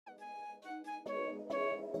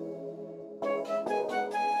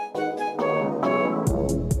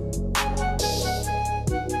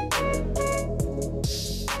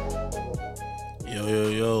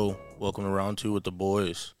Round 2 with the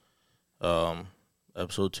boys,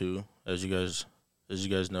 episode 2. As you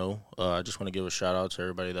guys know, I just want to give a shout out to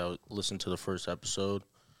everybody that listened to the first episode.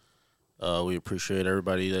 We appreciate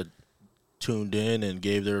everybody that tuned in and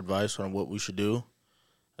gave their advice on what we should do.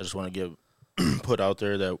 I just want to put out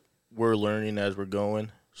there that we're learning as we're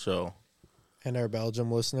going. So, and our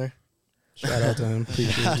Belgium listener, shout out to him.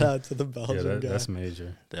 Shout out to the Belgium guy. That's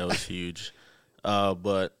major. That was huge.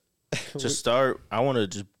 But to start, I want to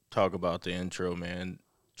just talk about the intro, man.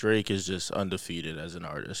 Drake is just undefeated as an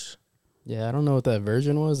artist. Yeah, I don't know what that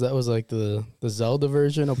version was. That was like the Zelda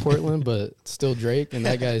version of Portland, but still Drake, and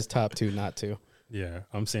that guy's top 2, not 2. Yeah,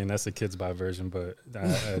 I'm saying that's the Kids Bop version, but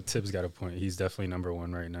Tip's got a point. He's definitely number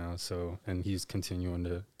 1 right now. So, and he's continuing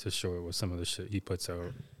to show it with some of the shit he puts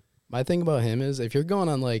out. My thing about him is if you're going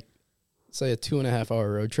on like, say, a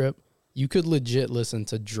 2.5-hour road trip, you could legit listen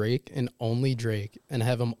to Drake and only Drake and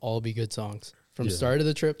have them all be good songs. From start of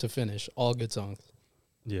the trip to finish, all good songs.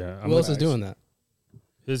 Yeah. Who else is doing that?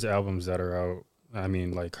 His albums that are out, I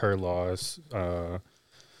mean, like Her Loss,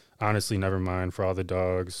 Honestly Nevermind, For All The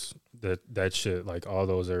Dawgs, that shit, like all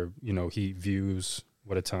those are, Heat Views,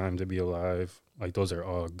 What a Time to Be Alive. Like those are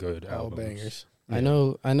all good all albums. Bangers. Yeah.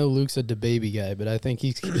 I know Luke's a DaBaby guy, but I think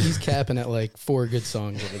he's capping at like 4 good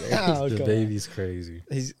songs over there. Oh, DaBaby's crazy.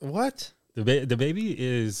 He's what?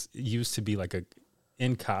 DaBaby used to be like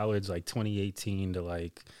in college, like 2018 to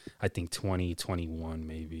like I think 2021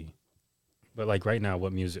 maybe. But like right now,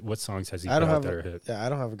 what songs has he put out that are hit? Yeah, I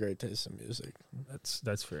don't have a great taste in music.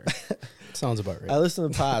 That's fair. Sounds about right. I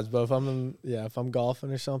listen to pods, but if I'm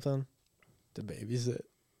golfing or something, DaBaby's it.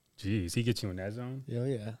 Jeez, he gets you in that zone?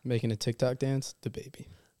 Yeah. Making a TikTok dance, DaBaby.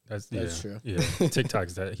 That's true. Yeah,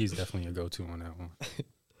 TikTok's he's definitely a go-to on that one.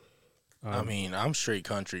 I mean, I'm straight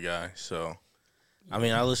country guy, so I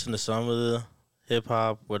mean, I listen to some of the hip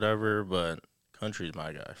hop, whatever, but country's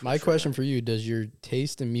my guy. My question for you: does your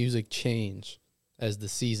taste in music change as the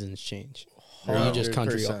seasons change, or are you just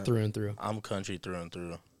country up through and through? I'm country through and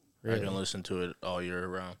through. Really? I can listen to it all year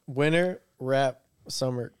round. Winter, rap,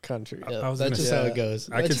 summer, country. Yeah, that's just how it goes.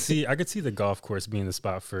 I could see the golf course being the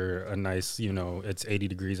spot for a nice, it's 80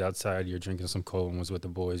 degrees outside. You're drinking some cold ones with the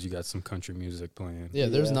boys. You got some country music playing. Yeah,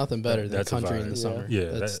 there's nothing better than that's country in the summer.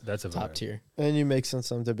 Yeah, that's a top vibe. tier. And you mixing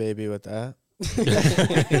some DaBaby with that.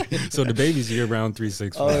 So DaBaby's year-round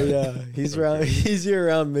 365. Oh yeah, he's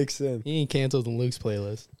year-round mixed in. He ain't canceled in Luke's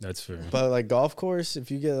playlist. That's fair. But like golf course,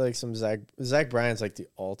 if you get like some Zach Bryan's like the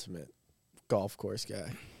ultimate golf course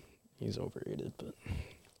guy. He's overrated, but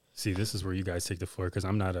see, this is where you guys take the floor because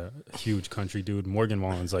I'm not a huge country dude. Morgan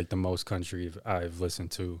Wallen's like the most country I've listened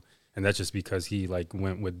to, and that's just because he like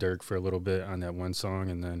went with Dirk for a little bit on that one song,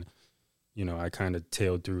 and then I kind of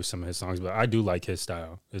tailed through some of his songs, but I do like his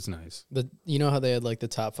style. It's nice. You know how they had like the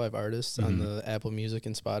top 5 artists on the Apple Music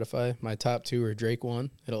and Spotify? My top 2 are Drake 1.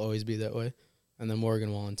 It'll always be that way. And then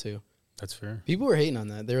Morgan Wallen 2. That's fair. People were hating on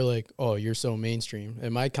that. They were like, oh, you're so mainstream.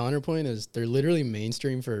 And my counterpoint is they're literally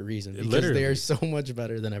mainstream for a reason because they are so much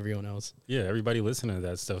better than everyone else. Yeah, everybody listening to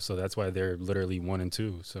that stuff, so that's why they're literally 1 and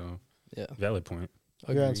 2. So yeah, valid point.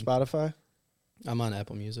 You're on Spotify? I'm on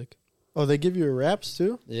Apple Music. Oh, they give you raps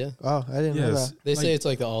too? Yeah. Oh, I didn't know that. They say it's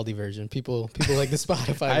like the Aldi version. People like the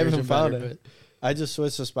Spotify I haven't version found better, it. I just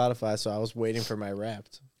switched to Spotify, so I was waiting for my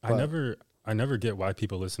Wrapped. I never get why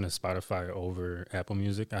people listen to Spotify over Apple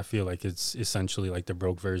Music. I feel like it's essentially like the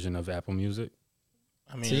broke version of Apple Music.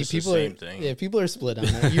 I mean, it's the same thing. Yeah, people are split on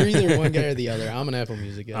that. You're either one guy or the other. I'm an Apple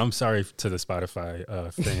Music guy. I'm sorry to the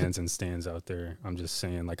Spotify fans and stans out there. I'm just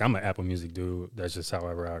saying, like, I'm an Apple Music dude. That's just how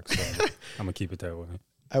I rock. So I'm going to keep it that way.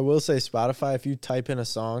 I will say Spotify, if you type in a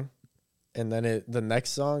song and then the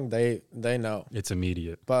next song, they know. It's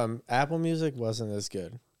immediate. But Apple Music wasn't as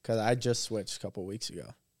good because I just switched a couple weeks ago.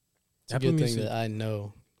 It's a good thing that I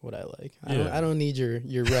know what I like. I don't need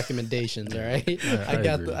your recommendations, all right?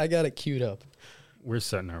 I got it queued up. We're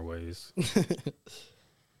setting our ways.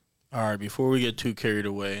 All right, before we get too carried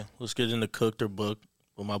away, let's get into Cooked or Booked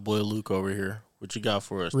with my boy Luke over here. What you got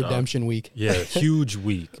for us, Redemption week. Yeah, huge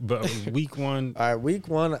week. But week 1. All right, week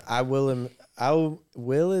 1, I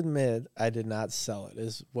will admit I did not sell it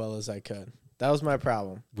as well as I could. That was my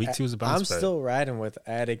problem. Week 2 is a bounce I'm still riding with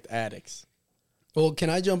addicts. Well, can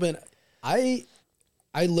I jump in? I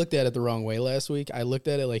looked at it the wrong way last week. I looked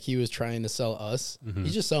at it like he was trying to sell us. Mm-hmm.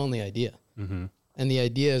 He's just selling the idea. Mm-hmm. And the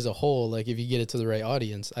idea as a whole, like if you get it to the right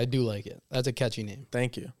audience, I do like it. That's a catchy name.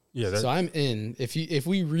 Thank you. Yeah, so I'm in. If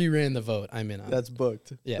we reran the vote, I'm in on That's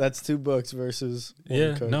booked. Yeah. That's 2 books versus one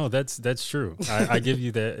Yeah, cooked. no, that's true. I give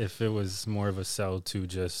you that. If it was more of a sell to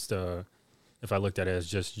just, if I looked at it as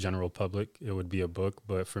just general public, it would be a book.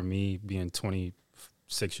 But for me, being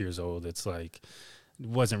 26 years old, it's like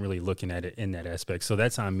wasn't really looking at it in that aspect. So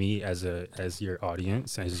that's on me as your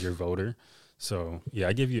audience, as your voter. So yeah,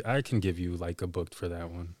 I can give you like a book for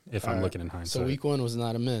that one if I'm looking in hindsight. So week 1 was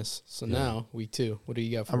not a miss. So now week 2, what do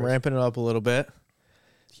you got for I'm us? ramping it up a little bit.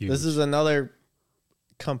 Huge. This is another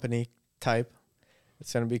company type.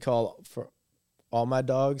 It's going to be called For All My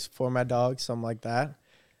Dogs, For My Dogs, something like that.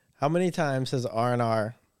 How many times has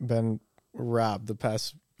R&R been robbed the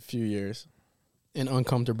past few years? An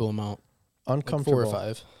uncomfortable amount. Uncomfortable. Like 4 or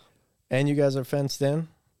 5. And you guys are fenced in?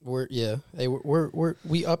 We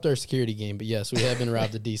upped our security game, but yes, we have been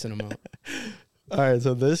robbed a decent amount. All right,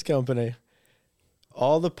 so this company,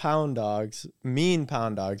 all the pound dogs, mean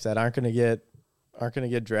pound dogs that aren't going to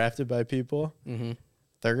get drafted by people,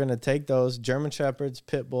 they're going to take those German Shepherds,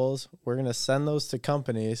 Pit Bulls. We're going to send those to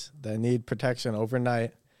companies that need protection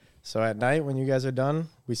overnight. So at night when you guys are done,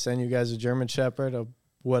 we send you guys a German Shepherd of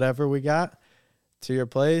whatever we got to your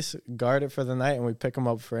place, guard it for the night, and we pick them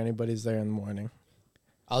up for anybody's there in the morning.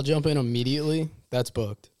 I'll jump in immediately. That's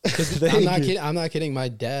booked. I'm not kidding. My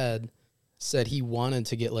dad said he wanted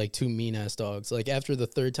to get like 2 mean ass dogs. Like after the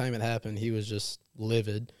 3rd time it happened, he was just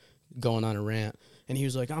livid, going on a rant. And he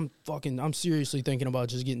was like, I'm seriously thinking about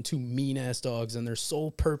just getting 2 mean ass dogs, and their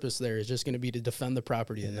sole purpose there is just going to be to defend the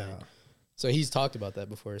property at night. So he's talked about that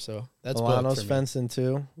before. So that's Milano's fencing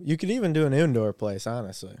too. You could even do an indoor place,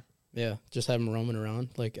 honestly. Yeah, just have them roaming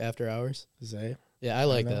around like after hours. Zay. Yeah, I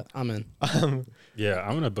like that. I'm in. Yeah,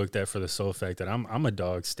 I'm gonna book that for the sole fact that I'm a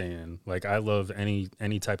dog stan. Like I love any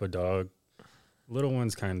type of dog. Little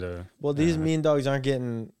ones kind of. Well, these mean dogs aren't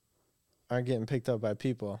getting picked up by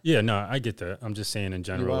people. Yeah, no, I get that. I'm just saying in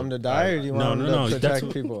general. You want them to die, or do you want them to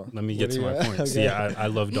protect people? Let me get to my point. Okay. See, I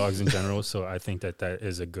love dogs in general, so I think that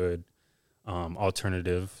is a good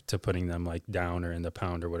alternative to putting them like down or in the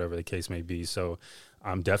pound or whatever the case may be. So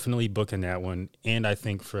I'm definitely booking that one, and I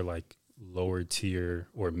think for like lower tier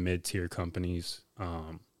or mid tier companies,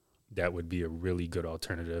 that would be a really good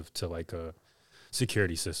alternative to like a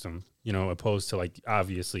security system, you know, opposed to like,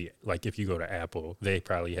 obviously, like if you go to Apple, they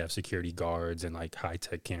probably have security guards and like high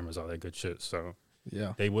tech cameras, all that good shit. So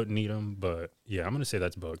yeah, they wouldn't need them. But yeah, I'm gonna say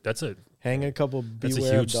that's booked. That's a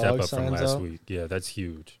huge step up from last week. Yeah, that's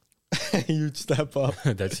huge. Huge step up.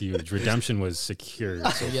 That's huge. Redemption was secured.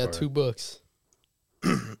 So yeah, 2 books.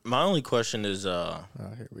 My only question is, here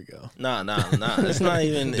we go. Nah. It's not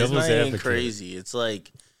even. It's not even crazy. It's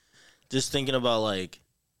like just thinking about like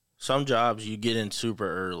some jobs you get in super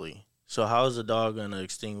early. So how is a dog gonna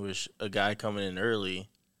extinguish a guy coming in early?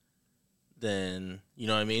 Then you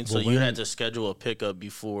know what I mean. So you had to schedule a pickup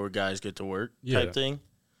before guys get to work, type thing.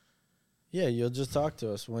 Yeah, you'll just talk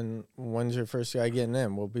to us when's your first guy getting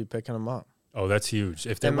in. We'll be picking them up. Oh, that's huge.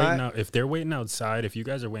 If they're waiting outside, if you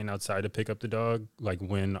guys are waiting outside to pick up the dog, like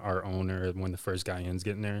when the first guy in's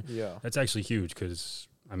getting there, yeah, that's actually huge because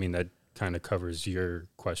I mean that kind of covers your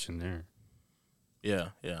question there. Yeah.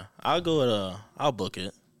 I'll go with I'll book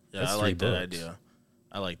it. Yeah, that's I like that idea.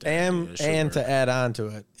 I like that. And to add on to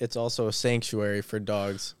it, it's also a sanctuary for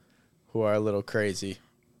dogs who are a little crazy.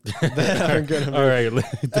 That aren't gonna be. All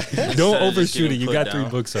right, don't overshoot it. You got 3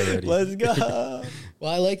 books already. Let's go.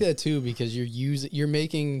 Well, I like that too because you're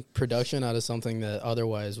making production out of something that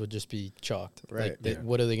otherwise would just be chalked. Right. Like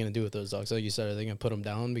what are they going to do with those dogs? Like you said, are they going to put them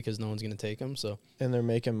down because no one's going to take them? So. And they're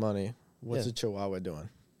making money. What's a Chihuahua doing?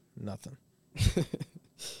 Nothing.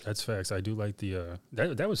 That's facts. I do like the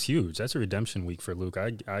that was huge. That's a redemption week for Luke.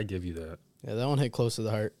 I give you that. Yeah, that one hit close to the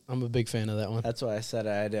heart. I'm a big fan of that one. That's why I said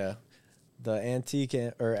I had the antique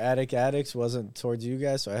or attic addicts wasn't towards you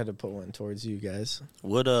guys, so I had to put one towards you guys.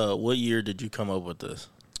 What year did you come up with this?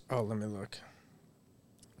 Oh, let me look.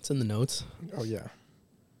 It's in the notes. Oh yeah.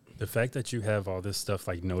 The fact that you have all this stuff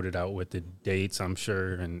like noted out with the dates, I'm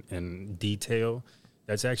sure, and detail,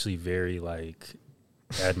 that's actually very like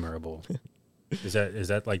admirable. Is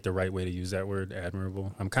that like the right way to use that word,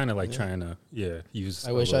 admirable? I'm kind of like trying to use.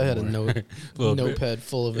 I wish I had a notepad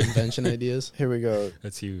full of invention ideas. Here we go.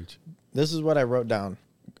 That's huge. This is what I wrote down.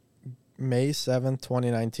 May 7th,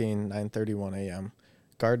 2019, 9:31 a.m.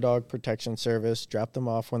 Guard dog protection service. Drop them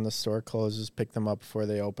off when the store closes. Pick them up before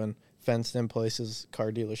they open. Fenced in places,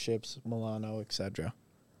 car dealerships, Milano, etc.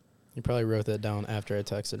 You probably wrote that down after I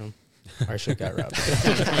texted him. Our shit got robbed.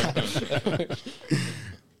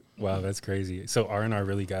 Wow, that's crazy. So R&R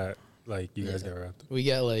really got like you guys got robbed. We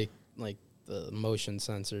got like the motion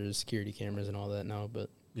sensors, security cameras, and all that now. But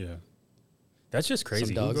yeah, that's just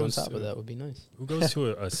crazy. Some dogs on top of that would be nice. Who goes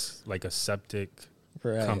to a septic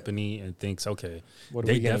company and thinks, okay, what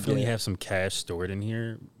they definitely have some cash stored in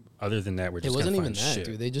here. Other than that, we're just it wasn't gonna even find that, shit.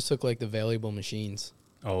 dude. They just took like the valuable machines.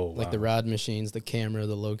 Oh, like the rod machines, the camera,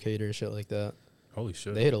 the locator, shit like that. Holy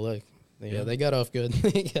shit! They hit a lick. Yeah, they got off good.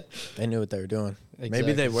 Yeah, They knew what they were doing. Maybe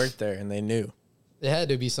exactly. they worked there and they knew. It had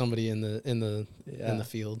to be somebody in the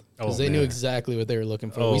field because Oh, they knew man. exactly what they were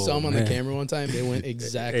looking for. Oh, we saw them on man. the camera one time. They went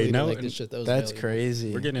exactly Hey, to now- like the shit that was. That's valuable.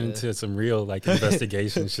 crazy. We're getting into some real like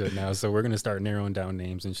investigation shit now, so we're gonna start narrowing down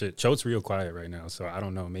names and shit. Chote's real quiet right now, so I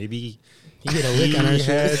don't know. Maybe He hit a lick on our he shit.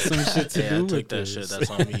 had some shit to Yeah, do I with took that this. shit.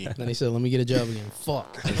 That's on me. Then he said, "Let me get a job again."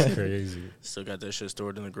 Fuck. That's crazy. Still got that shit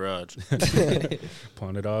stored in the garage.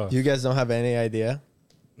 Pawn it off. You guys don't have any idea?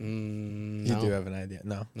 No, You do have an idea.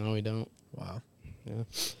 No. no, we don't. Wow. Yeah,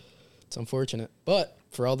 it's unfortunate, but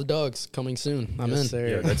for all the dogs coming soon, I'm Yes, in. sir.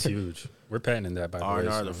 Yeah, that's huge. We're patenting that by the way.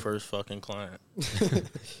 R&R, the so- first fucking client.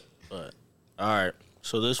 But all right,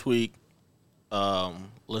 so this week,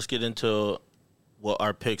 let's get into what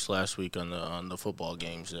our picks last week on the football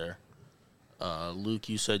games. There, Luke,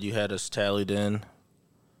 you said you had us tallied in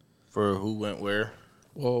for who went where.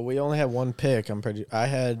 Well, we only had one pick. I'm pretty. I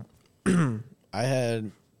had The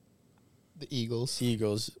Eagles.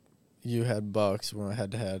 Eagles. You had Bucks. When I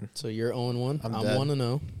had. So you're 0-1. I'm I'm dead.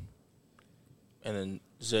 1-0. And then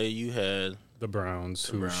Zay, you had The Browns,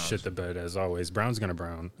 The who Browns. shit the bed as always. Brown's gonna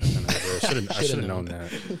brown. I should have known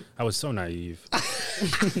that. I was so naive.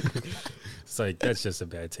 It's like that's just a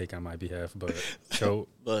bad take on my behalf, but Choate.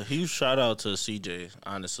 But huge shout out to CJ,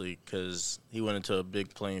 honestly, because he went into a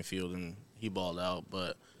big playing field and he balled out.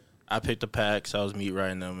 But I picked the Packs. I was meat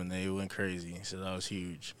riding them, and they went crazy. So that was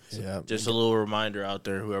huge. Yeah. Just a little reminder out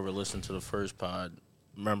there, whoever listened to the first pod,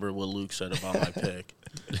 remember what Luke said about my pick.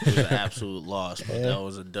 It was an absolute loss, but Yeah. that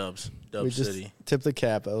was a dub We just city. tipped the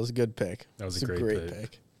cap. That was a good pick. That was It's a great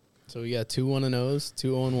pick. So we got 2 1-0s,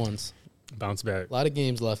 2 0-1s. Bounce back. A lot of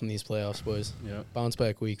games left in these playoffs, boys. Yeah, Bounce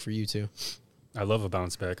back week for you two. I love a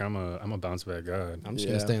bounce back. I'm a bounce back god. I'm just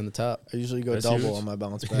Yeah. gonna stay on the top. I usually go That's double huge. on my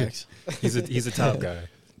bounce backs. He's a top guy.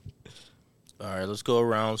 All right, let's go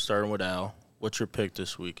around, starting with Al. What's your pick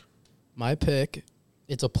this week? My pick,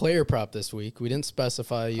 it's a player prop this week. We didn't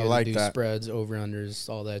specify you I had like to do that. spreads, over-unders,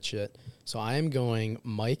 all that shit. So I am going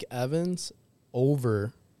Mike Evans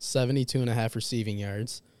over 72.5 receiving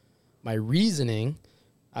yards. My reasoning,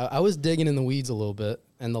 I was digging in the weeds a little bit,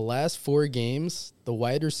 and the last 4 games, the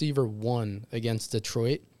wide receiver 1 against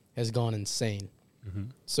Detroit has gone insane.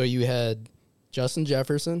 So you had Justin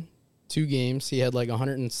Jefferson, 2 games. He had like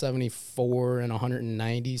 174 and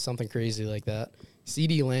 190, something crazy like that.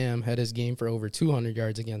 CeeDee Lamb had his game for over 200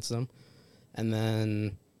 yards against them. And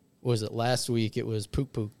then, what was it, last week it was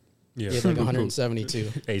Pook Pook. Yeah, He had like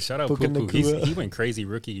 172. Hey, shout out Puka Poo Poo. Nakua. He went crazy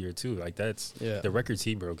rookie year too. Like that's Yeah. the records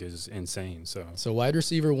he broke is insane. So So wide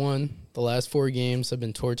receiver 1, the last 4 games have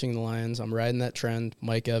been torching the Lions. I'm riding that trend.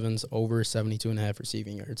 Mike Evans over 72.5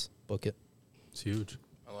 receiving yards. Book it. it's huge.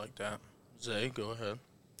 I like that. Zay, go ahead.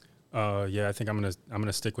 Yeah, I think I'm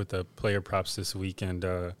gonna stick with the player props this week, and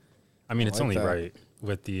I mean it's like only that. right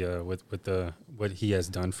with the with the what he has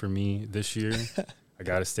done for me this year. I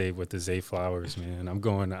gotta stay with the Zay Flowers, man. I'm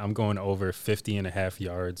going over 50.5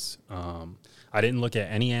 yards. I didn't look at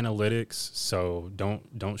any analytics, so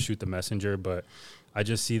don't shoot the messenger. But I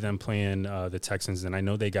just see them playing the Texans, and I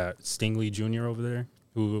know they got Stingley Jr. over there,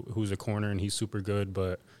 who's a corner, and he's super good.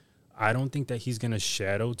 But I don't think that he's gonna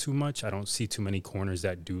shadow too much. I don't see too many corners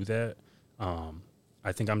that do that.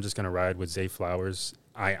 I think I'm just gonna ride with Zay Flowers.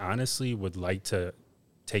 I honestly would like to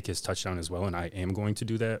take his touchdown as well, and I am going to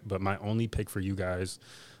do that. But my only pick for you guys,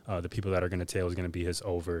 the people that are going to tail, is going to be his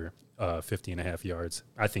over 50.5 yards.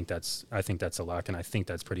 I think that's a lock, and I think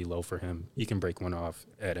that's pretty low for him. He can break one off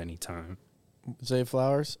at any time. Zay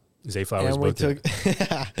Flowers. Zay Flowers, And we book it.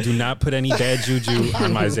 took. Do not put any bad juju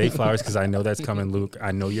on my Zay Flowers because I know that's coming, Luke.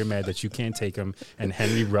 I know you're mad that you can't take him, and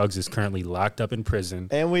Henry Ruggs is currently locked up in prison.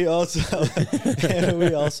 And we also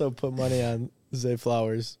put money on Zay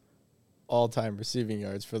Flowers all-time receiving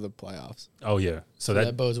yards for the playoffs. Oh yeah, so that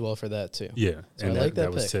that bodes well for that too. yeah, So and I like that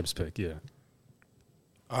that was pick. Tibbs' pick. Yeah.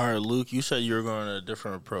 All right, Luke, you said you were going a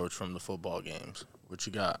different approach from the football games. What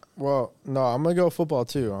you got? Well, no, I'm gonna go football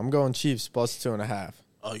too. I'm going Chiefs plus 2.5.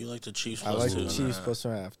 Oh, you like the Chiefs? I plus like two the and a Chiefs half. plus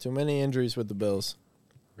 2.5. Too many injuries with the Bills.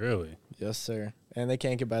 Really? Yes, sir. And they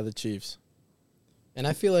can't get by the Chiefs. And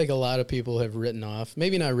I feel like a lot of people have written off,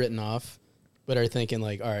 maybe not written off, but are thinking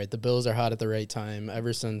like, all right, the Bills are hot at the right time.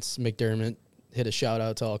 Ever since McDermott hit a shout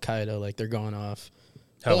out to Al Qaeda, like they're going off.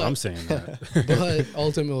 Hell, But- I'm saying that. But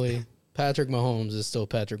ultimately, Patrick Mahomes is still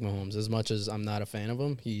Patrick Mahomes. As much as I'm not a fan of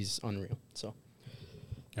him, he's unreal. So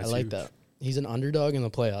That's I like huge. that. He's an underdog in the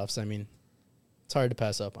playoffs. I mean, it's hard to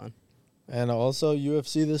pass up on. And also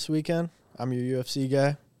UFC this weekend. I'm your UFC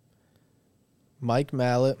guy. Mike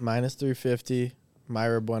Mallet minus 350.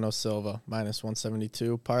 Myra Bueno Silva minus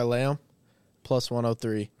 172. Parlay 'em plus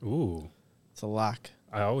 103. Ooh. It's a lock.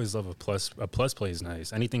 I always love a plus. A plus play is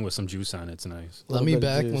nice. Anything with some juice on it's nice. Let me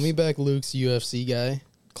back Luke's UFC guy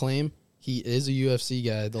claim. He is a UFC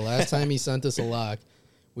guy. The last time he sent us a lock,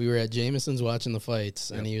 we were at Jameson's watching the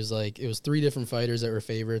fights, and he was like, it was 3 different fighters that were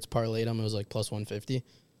favorites. Parlayed them. It was like plus 150.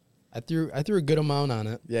 I threw a good amount on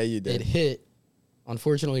it. Yeah, you did. It hit.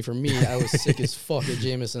 Unfortunately for me, I was sick as fuck at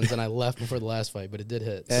Jameson's, and I left before the last fight, but it did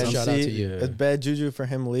hit. So shout out to you. It's bad juju for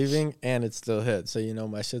him leaving, and it still hit. So you know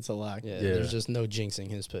my shit's a lock. Yeah, there's just no jinxing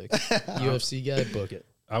his picks. UFC guy, book it.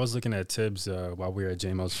 I was looking at Tibbs while we were at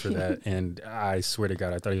JMO's for that, and I swear to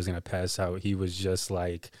God, I thought he was going to pass out. He was just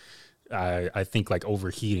like, I think like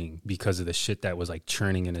overheating because of the shit that was like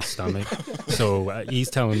churning in his stomach. So he's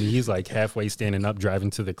telling me he's like halfway standing up, driving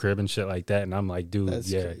to the crib and shit like that. And I'm like, dude, That's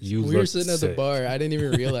yeah, crazy. you We were sitting at the bar. I didn't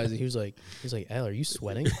even realize it. He was like, Al, are you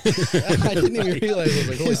sweating? I didn't even realize. I was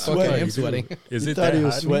like, holy fuck, I am sweating. Is it Thought that he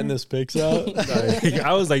was hot, sweating man? his picks out.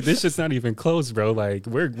 I was like, this shit's not even close, bro. Like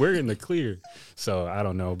we're in the clear. So I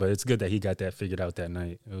don't know, but it's good that he got that figured out that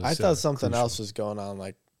night. It was, I thought something crucial. else was going on,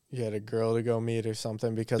 like you had a girl to go meet or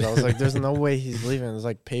something, because I was like, there's no way he's leaving. It was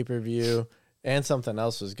like pay-per-view, and something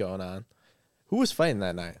else was going on. Who was fighting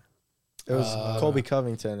that night? It was Colby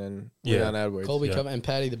Covington and Leon Edwards. Colby Covington and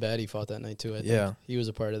Patty the Baddie fought that night too. I think. Yeah. He was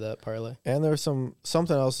a part of that parlay. And there was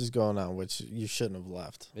something else is going on, which you shouldn't have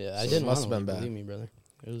left. Yeah, So I didn't. Must want have been to bad. believe me, brother.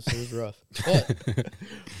 It was rough, but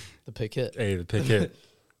the pick hit. Hey, the pick hit.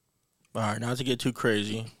 All right, not to get too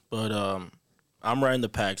crazy, but I'm riding the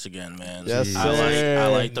Packs again, man. Yes, I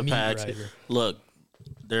like the Meat Packs. rider. Look,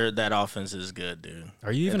 that offense is good, dude.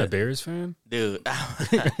 Are you even a Bears fan? Dude,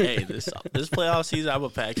 hey, this playoff season, I'm a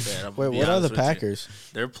Packs fan. I'm Wait, gonna be what are the honest with you. Packers?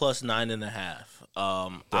 They're plus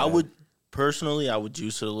 9.5. I would personally, I would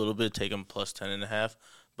juice it a little bit, take them plus 10.5,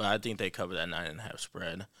 but I think they cover that 9.5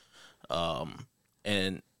 spread.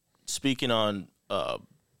 And speaking on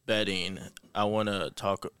betting, I want to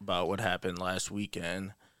talk about what happened last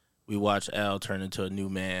weekend. We watched Al turn into a new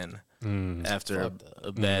man after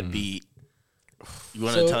a bad beat. You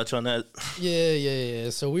want to touch on that? Yeah.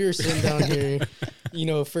 So we were sitting down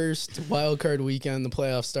here, first wild card weekend, the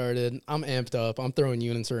playoffs started. I'm amped up. I'm throwing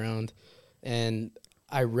units around. And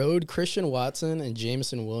I rode Christian Watson and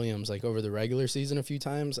Jameson Williams like over the regular season a few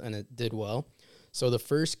times, and it did well. So the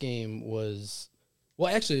first game was...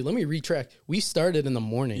 Well, actually, let me retrack. We started in the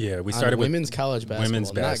morning. Yeah, we started with women's college basketball. women's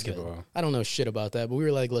Not good. basketball. I don't know shit about that, but we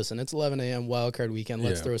were like, listen, it's 11 a.m. wild card weekend.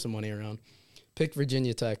 Let's Yeah. throw some money around. Picked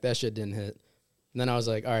Virginia Tech. That shit didn't hit. And then I was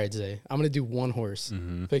like, all right, Zay, I'm going to do one horse.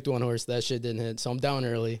 Picked one horse. That shit didn't hit. So I'm down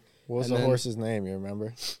early. What was And the then- horse's name? You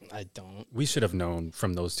remember? I don't. We should have known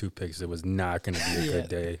from those 2 picks it was not going to be a good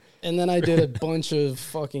day. And then I did a bunch of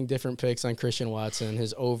fucking different picks on Christian Watson,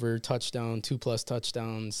 his over touchdown, 2+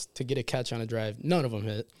 touchdowns to get a catch on a drive. None of them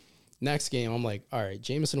hit. Next game, I'm like, all right,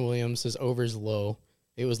 Jameson Williams, his over's low.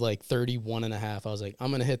 It was like 31.5. I was like,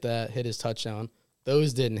 I'm going to hit that, hit his touchdown.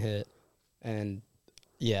 Those didn't hit. And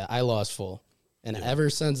yeah, I lost full. And ever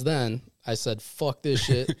since then, I said, fuck this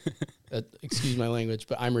shit. Excuse my language,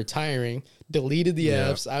 but I'm retiring. Deleted the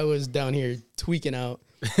apps. I was down here tweaking out.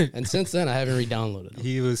 And since then, I haven't re-downloaded them.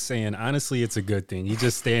 He was saying, honestly, it's a good thing. He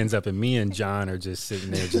just stands up, and me and John are just sitting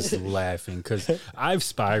there just laughing because I've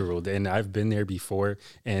spiraled, and I've been there before.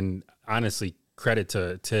 And honestly, credit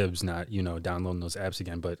to Tibbs not, downloading those apps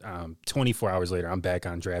again. But 24 hours later, I'm back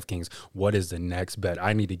on DraftKings. What is the next bet?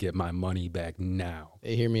 I need to get my money back now.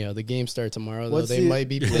 Hey, hear me out. The game starts tomorrow, though. What's They the- might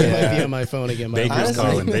be on my phone again. Baker's Honestly-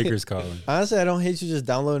 calling. Baker's calling. Honestly, I don't hate you just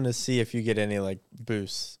downloading to see if you get any like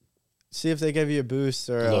boosts. See if they give you a boost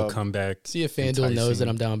or A little comeback. See if FanDuel knows that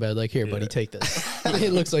I'm down bad. Like, here, buddy, take this.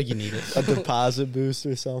 It looks like you need it. a deposit boost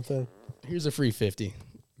or something. Here's a free 50.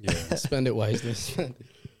 Yeah. Spend it wisely.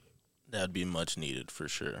 That'd be much needed for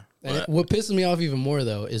sure. And But what pisses me off even more,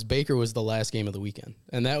 though, is Baker was the last game of the weekend.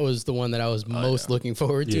 And that was the one that I was most looking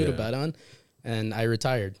forward to Yeah. bet on. And I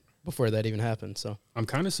retired before that even happened. So I'm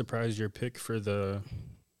kind of surprised your pick for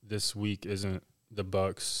this week isn't the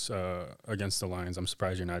Bucks against the Lions. I'm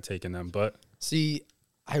surprised you're not taking them. But see,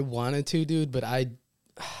 I wanted to, dude, but I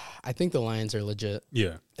think the Lions are legit.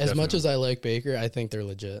 yeah, As much as I like Baker, I think they're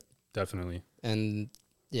legit. definitely. And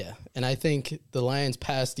yeah, and I think the Lions'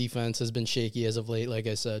 pass defense has been shaky as of late. Like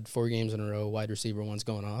I said, 4 games in a row, wide receiver one's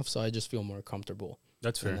going off. So I just feel more comfortable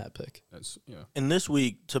That's in fair. that pick. That's yeah. And this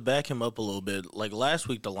week, to back him up a little bit, like last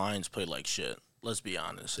week, the Lions played like shit. Let's be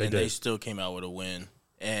honest. They and did. they still came out with a win.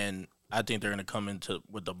 And I think they're going to come into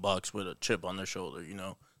with the Bucks with a chip on their shoulder.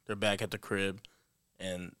 They're back at the crib,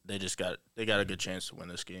 and they got a good chance to win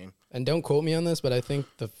this game. And don't quote me on this, but I think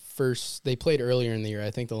the they played earlier in the year.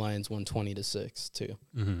 I think the Lions won 20-6 too.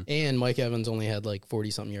 Mm-hmm. And Mike Evans only had like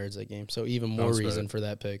 40-something yards that game. So even more reason for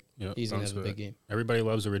that pick. Yep, He's going to have a big game. Everybody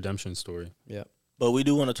loves a redemption story. Yeah. But we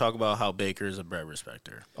do want to talk about how Baker is a bread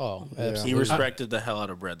respecter. Oh, Yeah. absolutely. He respected the hell out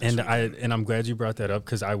of bread this weekend. And I'm glad you brought that up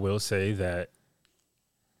because I will say that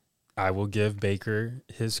I will give Baker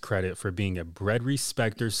his credit for being a bread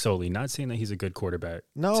respecter solely. Not saying that he's a good quarterback.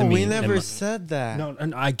 No, to me, we and never said that. No,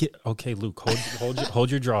 and I get okay, Luke. Hold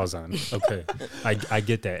your draws on. Okay, I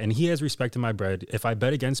get that, and he has respected my bread. If I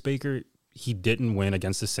bet against Baker, he didn't win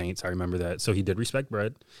against the Saints. I remember that, so he did respect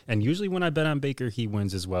bread. And usually when I bet on Baker, he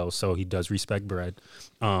wins as well, so he does respect bread.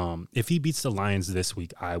 If he beats the Lions this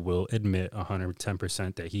week, I will admit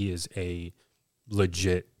 110% that he is a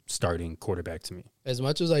legit starting quarterback to me. As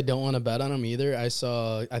much as I don't want to bet on him either, I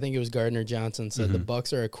think it was Gardner Johnson said the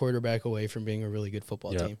Bucs are a quarterback away from being a really good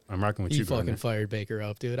football team. I'm rocking with He you, fucking Gardner. fired Baker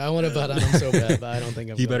up, dude. I want to bet on him so bad, but I don't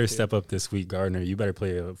think I'm He going better to. step up this week, Gardner. You better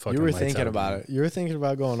play a fucking You were lights thinking out about game. it. You were thinking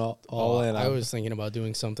about going all in. I was thinking about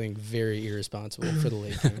doing something very irresponsible for the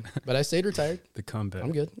late game, but I stayed retired. The comeback.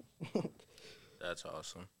 I'm good. That's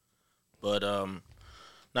awesome. But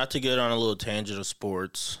not to get on a little tangent of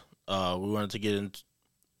sports, we wanted to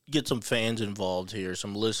get some fans involved here,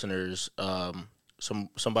 some listeners.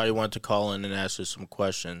 Somebody wanted to call in and ask us some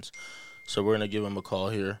questions, so we're gonna give him a call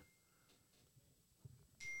here.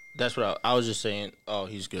 That's what I was just saying. Oh,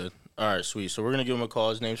 he's good. All right, sweet. So we're gonna give him a call.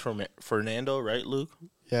 His name's Fernando, right, Luke?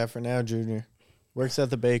 Yeah, for now, Junior. Works at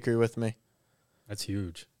the bakery with me. That's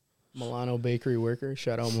huge. Milano Bakery worker.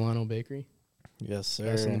 Shout out Milano Bakery. Yes,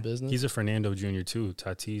 Best in the sir. business. He's a Fernando Jr. too,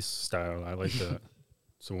 Tatis style. I like that.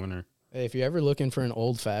 It's a winner. Hey, if you're ever looking for an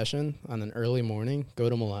old fashioned on an early morning, go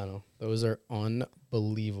to Milano. Those are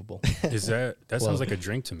unbelievable. Is that sounds like a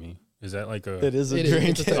drink to me? Is that like a? It is a It drink.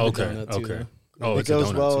 It's a type of Okay, donut too, okay. though. Oh, It it's a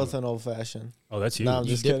goes donut well too. with an old fashioned. Oh, that's huge. No, I'm You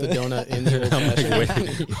just dip the kidding. donut in the old I'm like,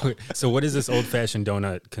 fashioned. wait. So what does this old fashioned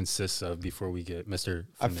donut consists of before we get Mr.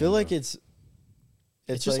 I feel Fernando? like it's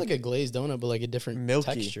It's just like a glazed donut, but like a different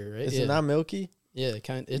milky texture, right? Is yeah. it not milky? Yeah,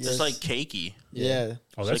 kind. It's It's like cakey. Yeah.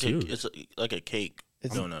 Oh, that's it's like huge. it's like a cake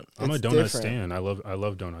It's- donut. I'm a it's donut different. stan. I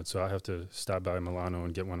love donuts, so I have to stop by Milano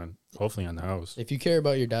and get one. Hopefully on the house. If you care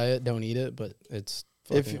about your diet, don't eat it, but it's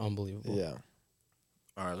If fucking you- unbelievable. Yeah.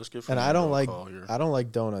 All right, let's get. And I Fernando don't a like call here.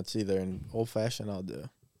 donuts either. And old fashioned, I'll do.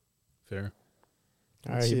 Fair.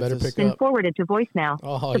 All Let's right, see you if better this- pick Been up. forwarded to voicemail.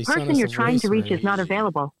 Oh, The he sent person us you're a trying to reach voicemail. is not Easy.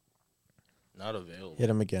 available. Not available. Hit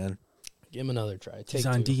him again. Give him another try. Take He's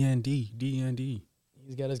on two. D&D. D&D.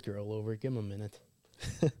 He's got his girl over. Give him a minute.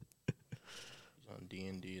 He's on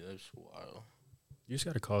D&D. That's wild. You just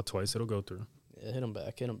got to call it twice. It'll go through. Yeah, hit him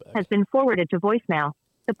back. Hit him back. Has been forwarded to voicemail.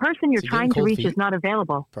 The person you're Is he getting trying to cold reach feet? is not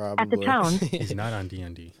available. Probably. At the tone, He's not on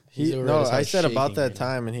D&D. He's over at his I house said about shaking that right now.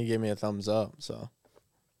 time, and he gave me a thumbs up. So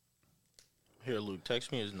Here, Luke,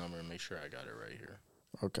 text me his number and make sure I got it right here.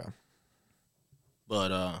 okay.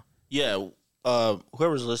 But yeah,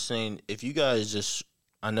 whoever's listening, if you guys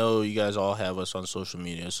I know you guys all have us on social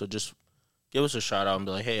media, so just give us a shout out and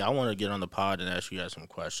be like, hey, I want to get on the pod and ask you guys some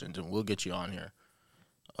questions, and we'll get you on here.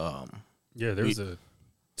 Yeah, there's a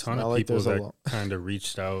ton not of like people there's a that lot. kind of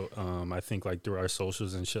reached out. I think like through our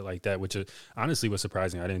socials and shit like that, which honestly was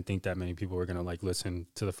surprising. I didn't think that many people were gonna like listen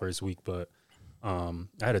to the first week, but I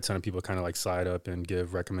had a ton of people kind of like slide up and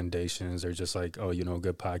give recommendations or just like, oh,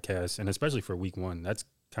 good podcast, and especially for week one, that's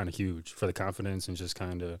kind of huge for the confidence and just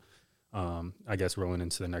kind of, I guess, rolling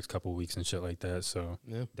into the next couple of weeks and shit like that. So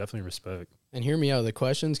Yeah. definitely respect. And hear me out. The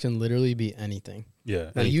questions can literally be anything. Yeah,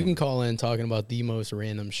 Like, you anything. can call in talking about the most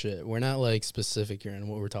random shit. We're not like specific here in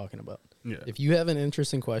what we're talking about. Yeah. If you have an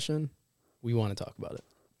interesting question, we want to talk about it.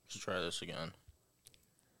 Let's try this again.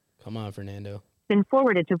 Come on, Fernando. been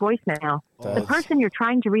forwarded to voicemail. The That's- person you're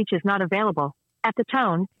trying to reach is not available. At the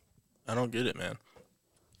tone, I don't get it, man.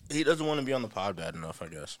 He doesn't want to be on the pod bad enough, I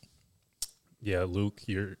guess. Yeah, Luke,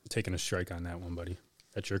 you're taking a strike on that one, buddy.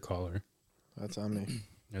 That's your caller. That's on me.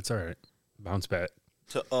 That's all right. Bounce back.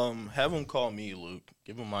 To have him call me, Luke.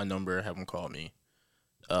 Give him my number. Have him call me.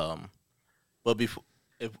 But before,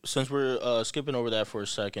 since we're skipping over that for a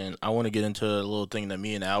second, I want to get into a little thing that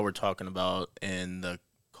me and Al were talking about in the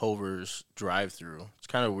Culver's drive-through. It's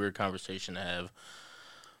kind of a weird conversation to have,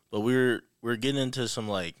 but we're getting into some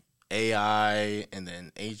like AI and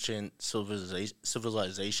then ancient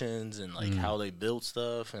civilizations and like how they built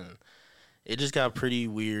stuff, and it just got pretty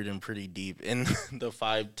weird and pretty deep in the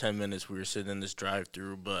 5-10 minutes we were sitting in this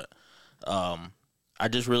drive-through. But I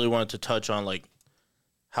just really wanted to touch on like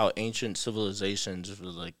how ancient civilizations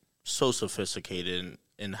was like so sophisticated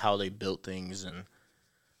in how they built things, and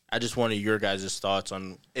I just wanted your guys' thoughts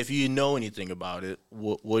on, if you know anything about it,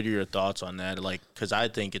 what are your thoughts on that? Like, because I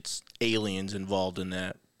think it's aliens involved in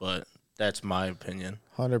that, but that's my opinion.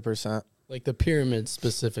 100%. Like the pyramids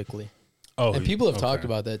specifically. Oh, and people have talked okay.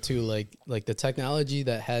 about that too. Like the technology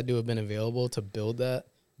that had to have been available to build that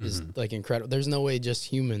is like incredible. There's no way just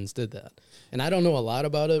humans did that. And I don't know a lot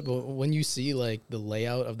about it, but when you see like the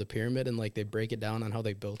layout of the pyramid and like they break it down on how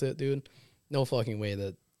they built it, dude, no fucking way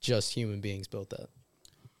that just human beings built that.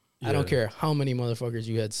 I don't care how many motherfuckers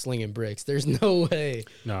you had slinging bricks. There's no way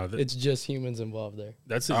it's just humans involved there.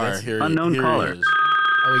 That's All right, here caller. he is.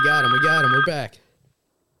 Oh, we got him. We're back.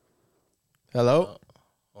 Hello?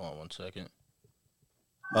 Hold on 1 second.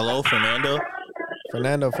 Hello, Fernando?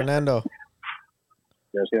 Fernando.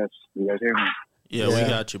 Yes. You guys hear me? Yeah, we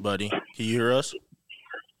got you, buddy. Can you hear us?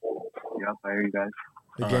 Yep, I hear you guys.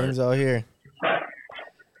 The game's out here.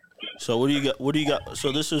 So what do you got?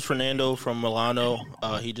 So this is Fernando from Milano.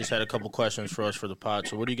 He just had a couple questions for us for the pod.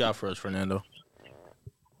 So what do you got for us, Fernando?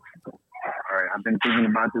 All right, I've been thinking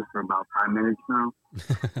about this for about 5 minutes now.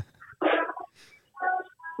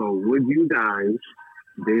 So would you guys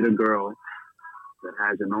date a girl that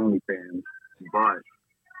has an OnlyFans, but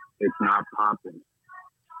it's not popping?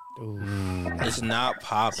 It's not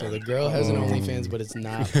popping. So the girl has an OnlyFans, but it's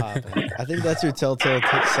not popping. I think that's your telltale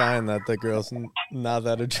sign that the girl's not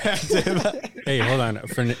that attractive. Hey, hold on,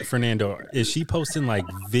 Fernando. Is she posting like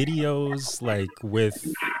videos, like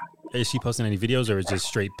is she posting any videos or is it just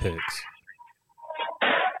straight pics?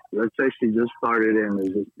 Let's say she just started in and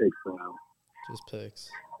just pics for now. Just pics.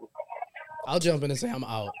 I'll jump in and say I'm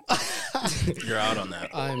out. You're out on that.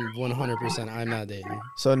 I'm 100%. I'm not dating.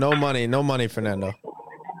 So no money, Fernando.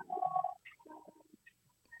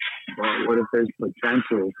 But what if there's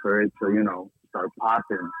potential for it to, start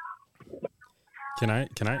popping? Can I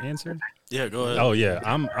answer? Yeah, go ahead. Oh yeah,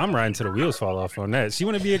 I'm riding till the wheels fall off on that. She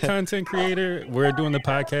want to be a content creator. We're doing the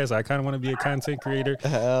podcast. I kind of want to be a content creator.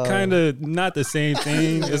 Kind of not the same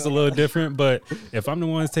thing. It's a little different. But if I'm the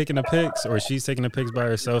one taking the pics, or she's taking the pics by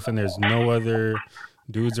herself, and there's no other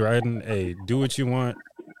dudes riding, hey, do what you want.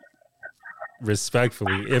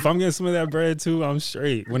 Respectfully, if I'm getting some of that bread too, I'm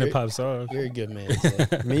straight when it pops off. You're a good man.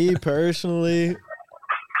 So. Me personally,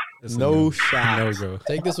 It's no a shot. no go.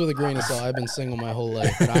 Take this with a grain of salt. I've been single my whole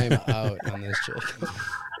life, but I am out on this chick.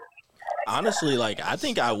 Honestly, like, I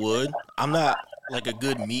think I would. I'm not like a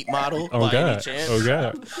good meat model by any God. chance. Oh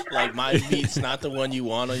God. Like, my meat's not the one you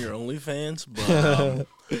want on your OnlyFans, but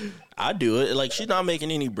I do it. Like, she's not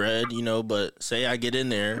making any bread, but say I get in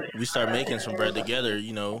there, we start making some bread together,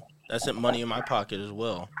 that's money in my pocket as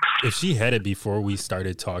well. If she had it before we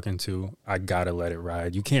started talking to, I gotta let it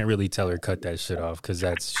ride. You can't really tell her cut that shit off because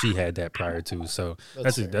she had that prior to. So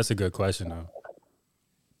that's a good question though.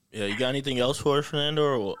 Yeah, you got anything else for us, Fernando,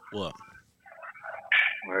 or what?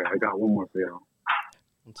 All right, I got one more for y'all.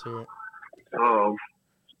 Let's hear it. So,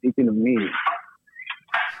 speaking of meat,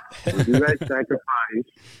 would you guys sacrifice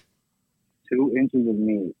 2 inches of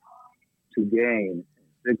meat to gain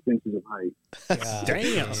 6 inches of height? God,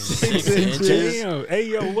 Damn. 6 inches? Damn. Hey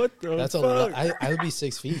yo, what the That's a fuck? lot. I would be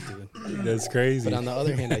 6 feet, dude. That's crazy. But on the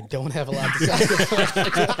other hand, I don't have a lot to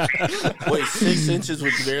sacrifice. Wait, 6 inches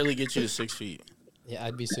would barely get you to 6 feet. Yeah,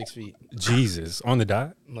 I'd be 6 feet, Jesus. On the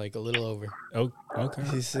dot? like a little over. Oh, okay.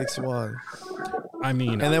 He's 6'1". I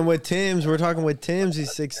mean, And then with Tim's, we're talking with Tim's,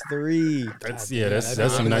 he's 6'3". that's God damn, that's I'd be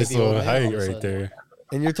some looking nice like the old little man all height of a right sudden. there.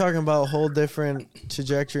 And you're talking about a whole different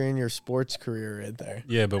trajectory in your sports career right there.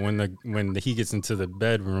 Yeah, but when he gets into the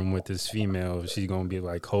bedroom with this female, she's gonna be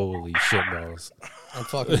like, holy shitballs. I'm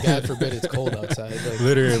fucking, God forbid it's cold outside. Like,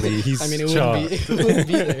 Literally, he's I mean, chalked. it wouldn't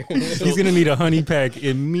be there. He's gonna need a honey pack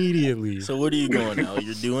immediately. So what are you going now?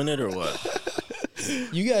 You're doing it or what?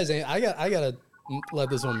 You guys ain't. I gotta let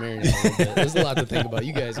this one marinate a little bit. There's a lot to think about.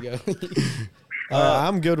 You guys go.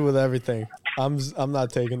 I'm good with everything. I'm not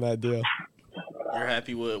taking that deal. You're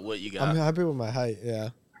happy with what you got? I'm happy with my height, yeah.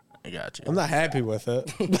 I got you. I'm not happy with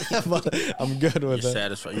it, but I'm good with You're it.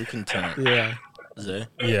 satisfied. You're content. Yeah. Zay?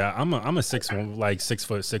 Yeah, I'm a 6'1", like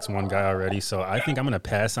 6'6" guy already. So I think I'm gonna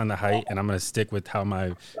pass on the height, and I'm gonna stick with how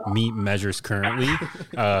my meat measures currently.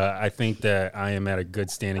 I think that I am at a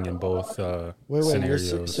good standing in both Wait,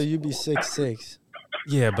 scenarios. so you'd be 6'6".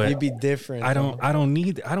 Yeah, but You'd be different. I don't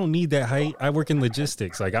need that height. I work in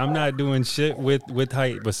logistics. Like I'm not doing shit with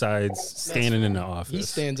height besides standing in the office. He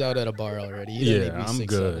stands out at a bar already. He doesn't Yeah, need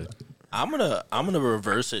to be I'm 6'7". good. I'm gonna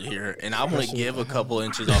reverse it here, and I'm gonna give a couple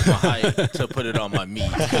inches off my height to put it on my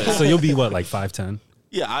meat. 'Cause, So you'll be what, like 5'10"?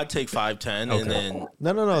 yeah, I'd take 5'10", Okay. and then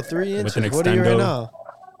No, 3 inches. With an What are you right extendo? now?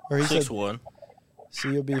 Or he said, 6'1". so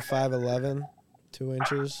you'll be 5'11", 2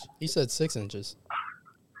 inches. He said 6 inches.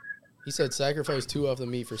 He said sacrifice 2 off the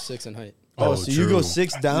meat for 6 in height. Oh, so you go true.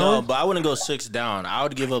 6 down? No, but I wouldn't go 6 down. I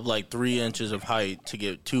would give up like 3 inches of height to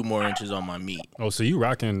get 2 more inches on my meat. Oh, so you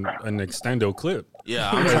rocking an extendo clip? Yeah,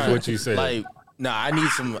 I'm That's trying. what you said. Like, nah, I need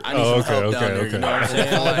some help okay, down there. okay. You know what I'm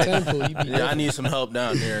saying? Like, Temple, you be yeah, I need some help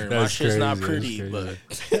down there. My That's shit's not crazy, pretty, but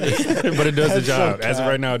that's but it does the That's so job. As of cap.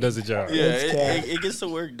 right now, it does the job. yeah, That's cat. it gets the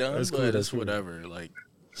work done. That's but cool, it's that's cool. whatever. Like,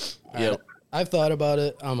 All yeah. right, I've thought about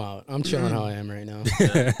it. I'm out. I'm chilling how I am right now.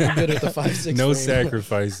 I'm good with the 5'6". No frame.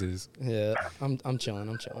 sacrifices. Yeah, I'm chilling.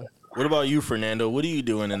 I'm chilling. What about you, Fernando? What are you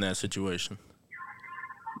doing in that situation?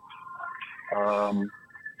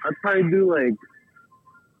 I'd probably do like,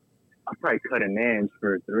 I'd probably cut an inch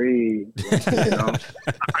for 3. You know,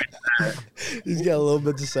 He's got a little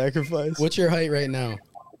bit to sacrifice. What's your height right now?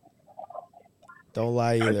 Don't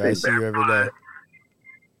lie either. I think see you every day.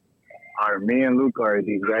 me and Luke are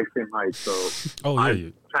the exact same height, so Oh yeah.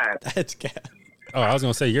 You, That's cat. oh, I was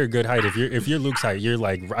gonna say you're a good height. If you're Luke's height, you're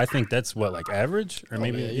like I think that's what like average or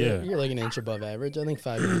maybe You're like an inch above average. I think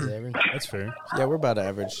 5 is average. That's fair. Yeah, we're about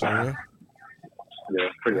average, Junior. yeah,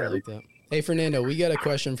 pretty I like that. Hey, Fernando, we got a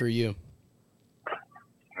question for you.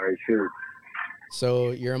 All right, shoot.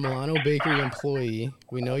 So you're a Milano Bakery employee.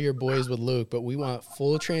 We know you're boys with Luke, but we want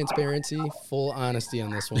full transparency, full honesty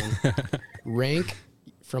on this one. Rank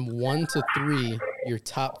from 1 to 3 your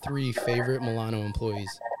top 3 favorite Milano employees.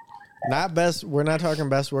 Not best. We're not talking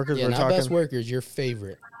best workers. Yeah, we're not talking. best workers. Your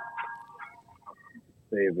favorite.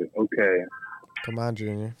 Save it. Okay. Come on,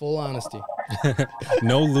 Junior. Full honesty.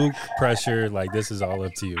 No Luke pressure. Like this is all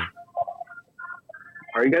up to you.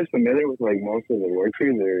 Are you guys familiar with like most of the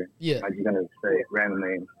workers, or Yeah. am I just gonna say random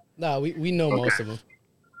names? Nah, we know most of them.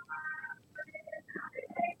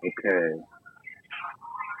 Okay.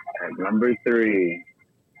 At number 3,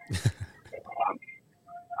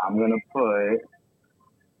 I'm gonna put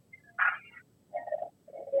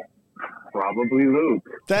probably Luke.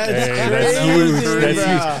 That's Hey, crazy, that's huge. bro. That's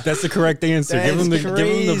huge. That's the correct answer. That's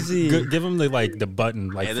crazy. Give him the like the button.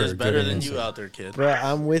 Like Hey, for there's a better good than answer. you out there, kid. Bro,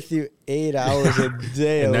 I'm with you 8 hours a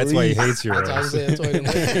day. And at that's why he least. hates your That's what I was ass. saying. That's why I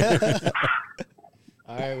didn't like it.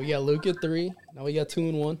 All right, we got Luke at 3. Now we got 2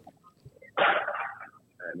 and 1.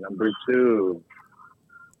 At number 2,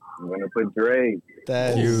 I'm gonna put Drake.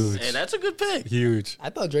 That's Huge. Hey, that's a good pick. Huge.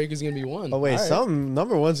 I thought Drake was gonna be 1. Oh wait, All right. some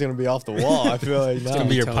number 1's gonna be off the wall. I feel like It's gonna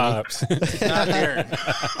be your Tony. pops. It's not Darren.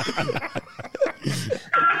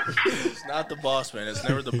 It's not the boss man. It's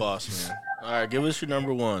never the boss man. All right, give us your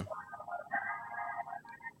number 1. At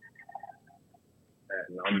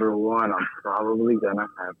number 1, I'm probably gonna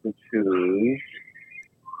have to choose.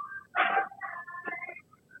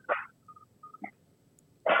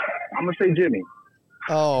 I'm gonna say Jimmy.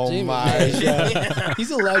 Oh Jimmy. my god, He's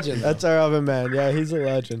a legend. that's our oven man. Yeah, he's a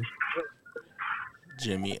legend.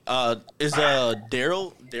 Jimmy. Is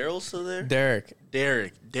Daryl still there? Derek,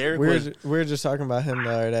 Derek we was were just talking about him the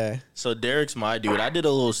other day. so Derek's my dude. I did a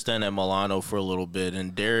little stint at Milano for a little bit,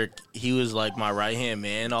 and Derek, he was like my right hand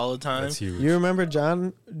man all the time. That's huge. You remember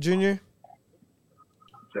John Jr.?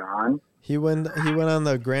 John. He went on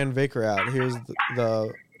the Grand Vic route. He was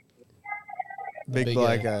the big big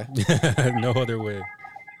black guy. guy. No other way.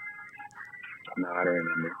 No, I don't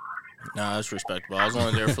remember. Nah, that's respectable. I was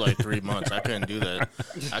only there for like 3 months. I couldn't do that.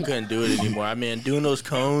 I couldn't do it anymore. I mean, doing those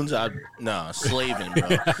cones, slaving, bro.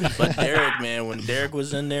 But Derek, man, when Derek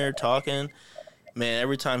was in there talking, man,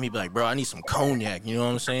 every time he'd be like, bro, I need some cognac. You know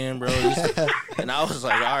what I'm saying, bro? And I was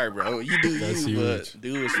like, all right, bro, you do That's you. huge. But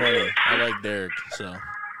dude was funny. I like Derek, so.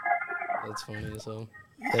 That's funny as hell.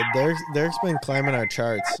 Yeah, Derek's been climbing our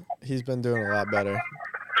charts. He's been doing a lot better.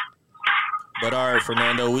 But all right,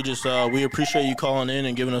 Fernando, we appreciate you calling in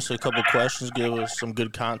and giving us a couple questions, give us some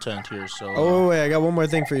good content here. So Oh wait, I got one more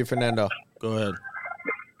thing for you, Fernando. go ahead.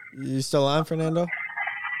 You still on, Fernando?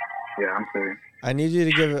 Yeah, I'm sorry. I need you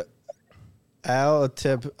to give Al a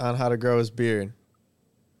tip on how to grow his beard.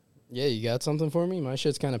 Yeah, you got something for me? My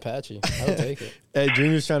shit's kind of patchy. I'll take it. Hey,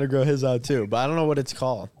 Junior's trying to grow his out too, but I don't know what it's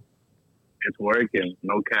called. It's working.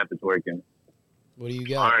 No cap, it's working. What do you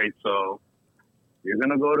All got? right, so you're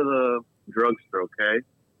gonna go to the drugstore, okay?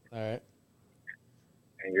 All right.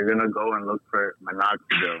 And you're gonna go and look for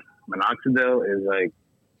minoxidil. Minoxidil is like,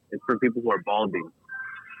 it's for people who are balding.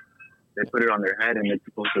 They put it on their head and it's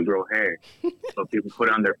supposed to grow hair. So people put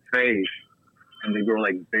it on their face and they grow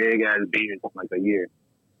like big ass beards in like a year.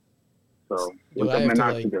 So Do look I up have to,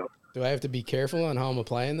 like, minoxidil. Do I have to be careful on how I'm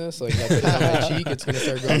applying this? Like, if I put it on my cheek, it's going to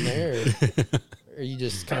start growing there? Or you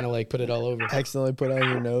just kind of like put it all over? Accidentally put on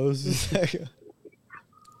your nose.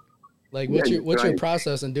 Like, Yeah, what's you're your right.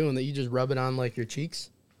 process in doing that? You just rub it on like your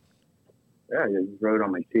cheeks? Yeah, you just wrote it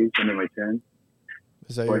on my cheeks, under my chin,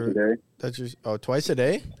 Is that twice a your? day. That's your. Oh, twice a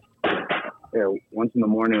day? Yeah. Yeah, once in the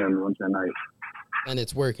morning and once at night. And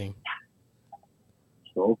it's working.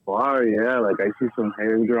 So far, yeah. Like I see some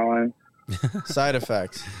hairs growing. Side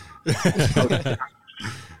effects. Side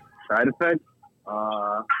effects?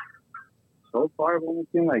 So far, I've only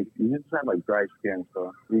seen like you just have like dry skin,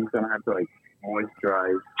 so you're just gonna have to like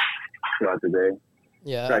moisturize throughout the day.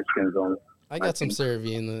 Yeah, Dry skin zone. I got some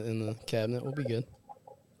CeraVe in the cabinet. We'll be good.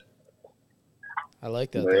 I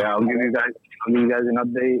like that. But yeah, I'll give you guys an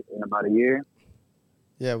update in about a year.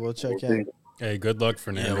 Yeah, we'll check We'll in. see. Hey, good luck, Yeah,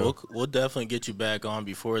 Fernando. we'll definitely get you back on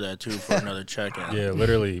before that too for another check-in. Yeah,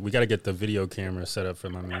 literally, we got to get the video camera set up for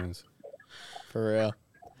my man's. For real.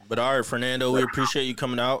 But all right, Fernando, we appreciate you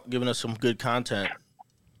coming out, giving us some good content.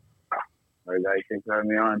 All right, guys, thanks for having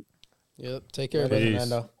me on. Yep. Take care, Bye, buddy. Peace.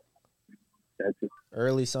 Fernando. That's it.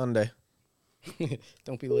 Early Sunday.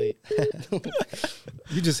 Don't be late.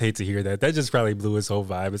 You just hate to hear that. That just probably blew his whole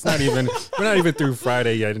vibe. It's not even we're not even through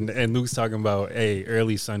Friday yet, and Luke's talking about, hey,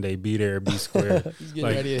 early Sunday, be there, be square. He's getting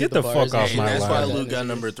Like, ready to get hit the bars fuck off and my That's shit. why line. Luke got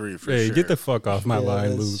number 3 for Hey, sure. get the fuck off my Yeah, line,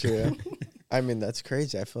 that's Luke. true. I mean, that's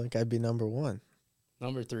crazy. I feel like I'd be number one.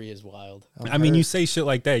 Number 3 is wild. I mean, you say shit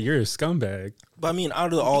like that, you're a scumbag. But I mean,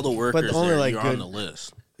 out of all the workers, only, there, like, you're good- on the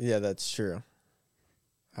list, Yeah, that's true.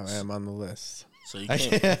 I am on the list. so you I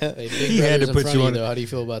can't. can't. Hey, Big He had Brother's to in put front you of on- you, though. How do you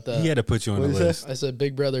feel about that? He had to put you on the What is list. I said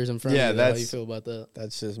Big Brother's in front Yeah, of you. Though. How do you that's- feel about that?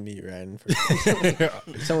 That's just me riding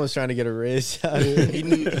for Someone's trying to get a raise out of he,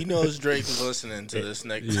 it. he knows Drake is listening to this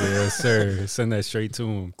next. Yeah, sir. Send that straight to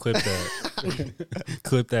him. Clip that.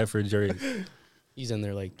 Clip that for Drake. He's in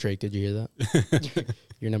there like, Drake, did you hear that?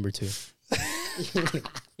 You're number 2.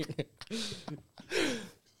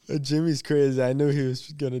 Jimmy's crazy. I knew he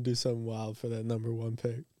was going to do something wild for that number 1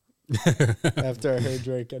 pick. After I heard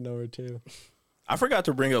Drake at number 2. I forgot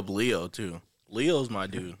to bring up Leo too. Leo's my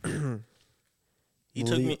dude. He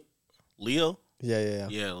took me. Leo? Yeah.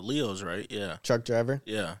 Yeah, Leo's right. Yeah, Truck driver?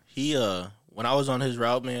 yeah. He when I was on his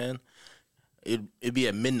route, man, it'd be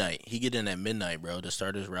at midnight. He get in at midnight, bro, to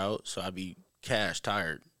start his route. So I'd be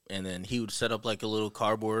tired. And then he would set up like a little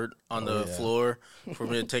cardboard on the floor for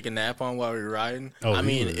me to take a nap on while we were riding. Oh, I he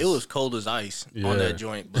mean, was- it was cold as ice Yeah. on that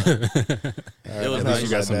joint. But All It was I'm nice. glad You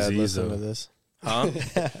got my some dad Z's, listened though. to this. huh?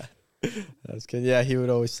 That's good. Yeah, he would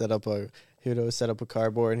always set up a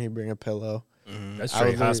cardboard and he'd bring a pillow. That's I straight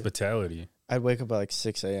would literally- hospitality. I'd wake up at like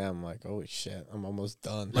 6 a.m. like, holy shit, I'm almost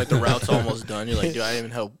done. Like the route's almost done. You're like, dude, I didn't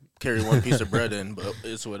even help carry one piece of bread in, but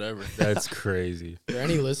it's whatever. That's crazy. For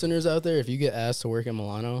any listeners out there, if you get asked to work at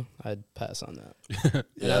Milano, I'd pass on that.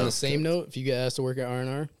 And on the same note, if you get asked to work at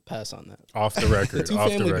R&R, pass on that. Off the record. Two off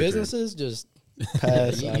the family record. businesses, just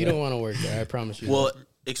Pass you, on you it. don't want to work there. I promise you. Well,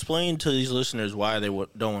 explain to these listeners why they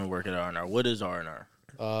don't want to work at R&R. What is R&R?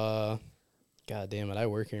 God damn it, I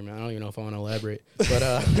work here, man. I don't even know if I want to elaborate.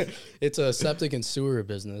 But it's a septic and sewer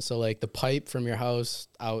business. So like the pipe from your house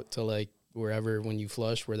out to like wherever when you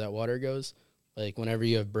flush where that water goes, like whenever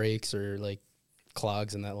you have breaks or like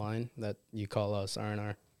clogs in that line, that you call us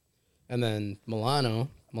R&R. And then Milano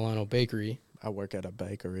Bakery. I work at a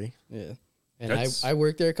bakery. Yeah. And That's- I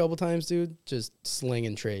worked there a couple times, dude, just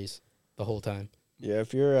slinging trays the whole time. Yeah,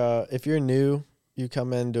 if you're new, you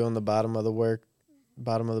come in doing the bottom of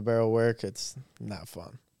the barrel work, it's not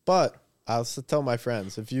fun. But I'll tell my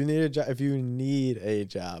friends, if you need a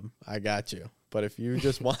job, I got you. But if you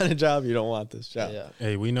just want a job, you don't want this job. Yeah.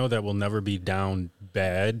 Hey, we know that we'll never be down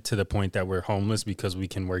bad to the point that we're homeless because we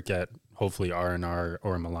can work at hopefully R&R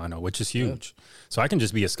or Milano, which is huge. So I can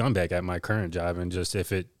just be a scumbag at my current job, and just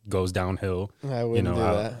if it goes downhill, I wouldn't do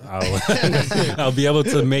that. I'll be able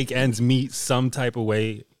to make ends meet some type of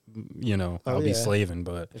way. I'll be yeah. slaving,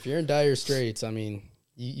 but If you're in dire straits, I mean,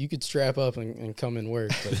 you could strap up and come and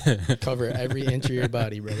work, but cover every inch of your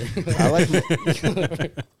body, brother.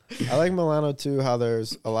 I like Milano too, how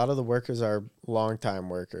there's a lot of the workers are long-time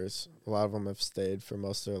workers. A lot of them have stayed for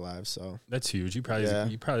most of their lives. So that's huge. You Yeah.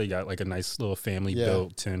 probably got like a nice little family Yeah.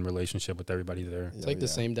 built-in relationship with everybody there. It's like the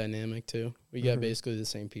yeah. same dynamic too. We got basically the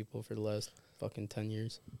same people for the last fucking 10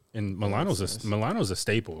 years. And Milano's that's nice. Milano's a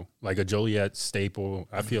staple, like a Joliet staple.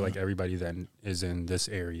 I feel like everybody that is in this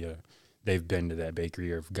area, they've been to that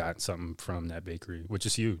bakery or have got something from that bakery, which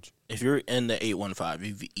is huge. If you're in the 815,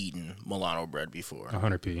 you've eaten Milano bread before.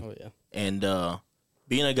 100p. Oh yeah. And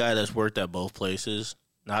being a guy that's worked at both places,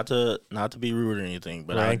 not to be rude or anything,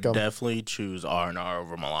 but Rank I 'em. definitely choose R&R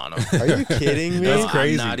over Milano. are you kidding me? That's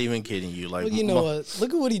crazy. I'm not even kidding you. Like, Well, you know what?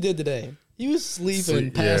 Look at what he did today. He was sleeping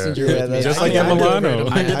Sleep- passenger yeah. with Yeah, me. that's Just I like mean, at I did- Milano.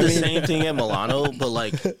 I did I the mean- same thing at Milano, but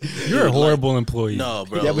like, You're a dude, horrible employee. no,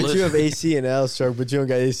 bro. Yeah, but listen, you have AC in L's truck, but you don't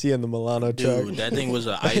got AC in the Milano truck. dude, that thing was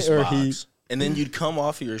an ice Or box. heat. And then you'd come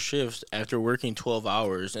off of your shifts after working 12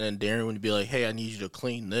 hours, and then Darren would be like, hey, I need you to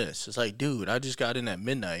clean this. It's like, dude, I just got in at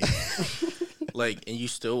midnight. Like, and you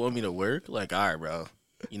still want me to work? Like, all right, bro.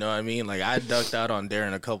 You know what I mean? Like, I ducked out on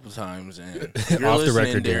Darren a couple times, and you're Off the listening,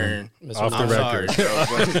 record, Darren. Off the record.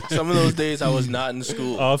 Sorry, bro, but some of those days I was not in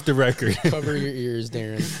school. Off the record. Cover your ears,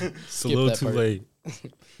 Darren. It's a little too late.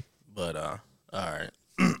 But all right,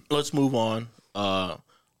 let's move on.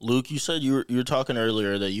 Luke, you said you were talking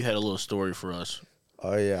earlier that you had a little story for us.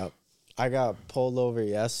 Oh, yeah. I got pulled over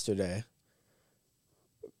yesterday.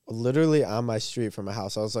 Literally on my street from my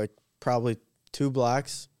house. I was like probably 2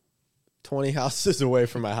 blocks, 20 houses away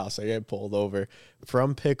from my house. I get pulled over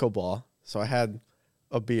from pickleball. So I had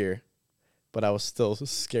a beer, but I was still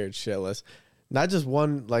scared shitless. Not just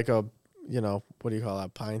one, like a, what do you call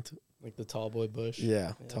that, pint? Like the tall boy bush.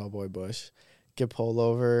 Yeah, tall boy bush. Get pulled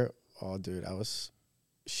over. Oh, dude, I was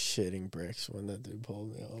shitting bricks when that dude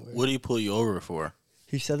pulled me over. What did he pull you over for?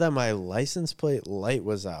 He said that my license plate light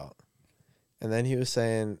was out. And then he was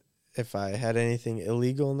saying if I had anything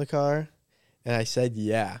illegal in the car. And I said,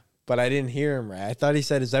 yeah. But I didn't hear him right. I thought he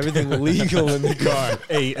said, is everything legal in the car?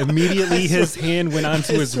 Hey, immediately his hand went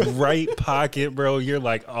onto his right pocket, bro. You're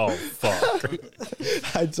like, oh, fuck.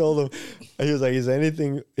 I told him, he was like, is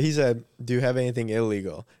anything, he said, do you have anything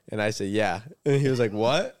illegal? And I said, yeah. And he was like,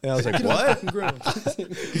 what? And I was like, what?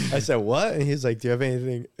 I said, what? And he's like, do you have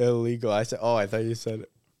anything illegal? I said, oh, I thought you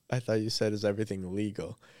said, is everything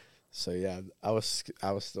legal? So yeah, I was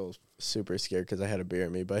still super scared because I had a beer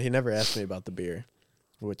in me, but he never asked me about the beer,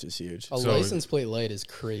 which is huge. A license plate light is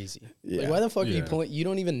crazy. Yeah. Like, why the fuck are you pulling? You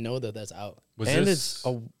don't even know that that's out. It's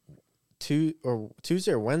a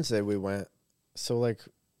Tuesday or Wednesday we went. So like,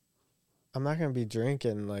 I'm not gonna be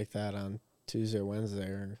drinking like that on Tuesday or Wednesday,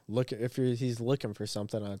 or he's looking for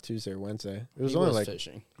something on Tuesday or Wednesday. It was only like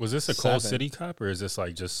fishing. Was this a Coal City cop, or is this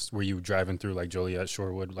like just were you driving through like Joliet,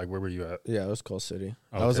 Shorewood? Like where were you at? Yeah, it was Coal City.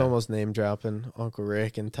 Okay. I was almost name dropping Uncle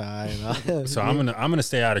Rick and Ty and all. So I'm gonna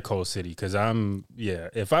stay out of Coal City because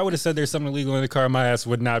if I would have said there's something illegal in the car, my ass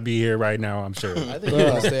would not be here right now. I'm sure. I think you're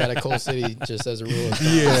gonna stay out of Coal City just as a rule of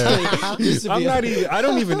thumb. Yeah, I'm not even. I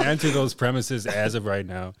don't even enter those premises as of right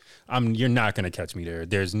now. You're not gonna catch me there.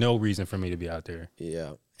 There's no reason for me to be out there.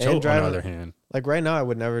 Yeah. Joe, And driving, on the other hand, like right now, I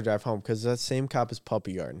would never drive home because that same cop is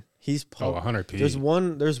Puppy Garden. He's 100p.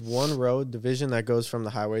 There's one road division that goes from the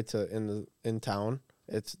highway to in town.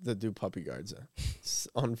 It's the dude Puppy Guards. It's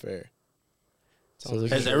unfair.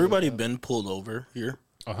 Has everybody been pulled over here?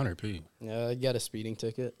 100p. Yeah, I got a speeding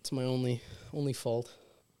ticket. It's my only fault.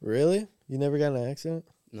 Really? You never got in an accident?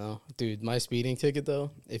 No, dude, my speeding ticket though,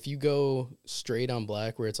 if you go straight on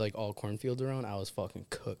black where it's like all cornfields around, I was fucking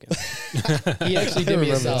cooking. He actually did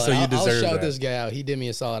me a solid. So you I'll deserve shout that. this guy out. He did me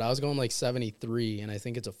a solid. I was going like 73, and I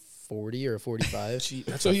think it's a 40 or a 45.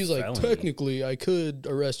 So he's like, technically, I could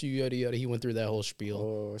arrest you, yada yada. He went through that whole spiel.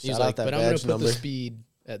 Oh, He's like, but I'm gonna put the speed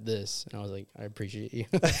at this, and I was like, I appreciate you.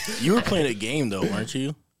 You were playing a game though, weren't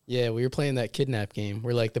you? Yeah, we were playing that kidnap game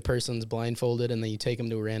where like the person's blindfolded and then you take them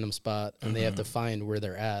to a random spot and they have to find where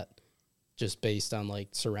they're at just based on like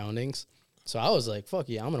surroundings. So I was like, fuck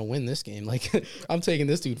yeah, I'm going to win this game. Like I'm taking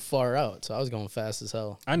this dude far out. So I was going fast as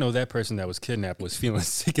hell. I know that person that was kidnapped was feeling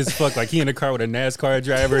sick as fuck. Like he in a car with a NASCAR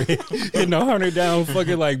driver hitting 100 down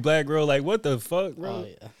fucking like black girl. Like what the fuck, bro? Oh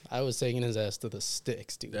yeah. I was taking his ass to the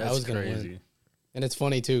sticks, dude. That's I was going to crazy. win. And it's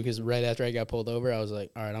funny, too, because right after I got pulled over, I was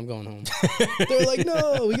like, all right, I'm going home. They're like,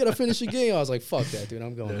 no, we got to finish the game. I was like, fuck that, dude.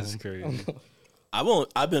 I'm going That's home. crazy.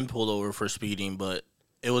 I've been pulled over for speeding, but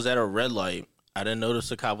it was at a red light. I didn't notice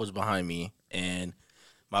the cop was behind me, and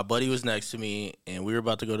my buddy was next to me, and we were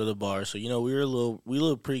about to go to the bar. So, we were a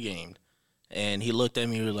little pre-gamed. And he looked at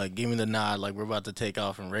me, he was like, give me the nod, like we're about to take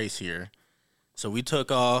off and race here. So we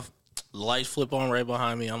took off. The lights flip on right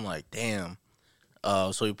behind me. I'm like, damn.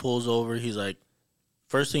 So he pulls over. He's like,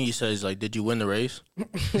 first thing he says is like, did you win the race?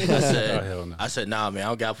 Hell no. I said, nah, man,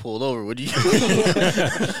 I got pulled over. What do you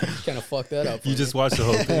Kind of fucked that up. You just watched the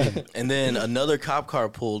whole thing. And then another cop car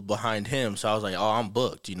pulled behind him. So I was like, oh, I'm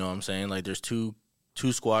booked. You know what I'm saying? Like there's two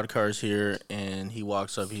squad cars here. And he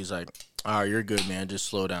walks up. He's like, all right, you're good, man. Just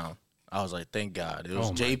slow down. I was like, thank God. It was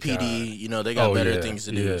Oh my JPD. God. They got better yeah, things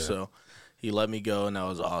to do. yeah. So he let me go, and that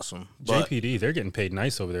was awesome. But JPD, they're getting paid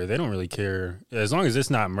nice over there. They don't really care. As long as it's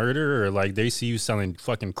not murder or like they see you selling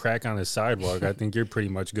fucking crack on the sidewalk, I think you're pretty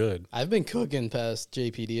much good. I've been cooking past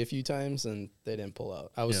JPD a few times, and they didn't pull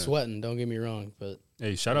out. I was sweating, don't get me wrong, but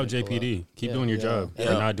Hey, shout out They pull JPD. Keep Yeah, doing your yeah. job. Yeah.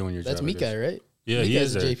 Or not doing your that's job. I guess. Mikai, right? Yeah, he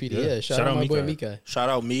is Mikai's there. JPD. Yeah, shout out my boy Mikai. shout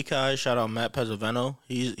out Mikai. Shout out Matt Pezzaveno.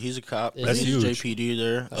 He's a cop. That's he's huge. JPD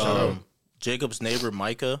there. Shout out. Jacob's neighbor,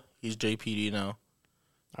 Micah, he's JPD now.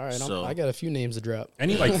 All right, So- I got a few names to drop.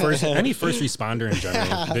 Any first responder in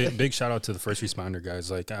general. Big shout out to the first responder guys.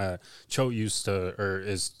 Like Cho used to or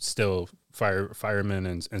is still firemen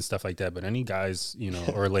and stuff like that. But any guys,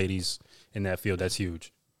 or ladies in that field, that's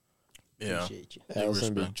huge. Yeah. Appreciate you. Al's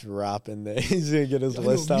gonna be respect. dropping that. He's gonna get his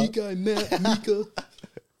list out. Mika, Mika.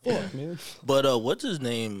 Fuck, man. But what's his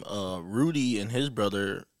name? Rudy and his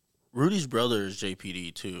brother. Rudy's brother is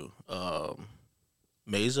JPD too.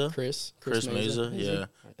 Mesa. Chris Mesa. Yeah.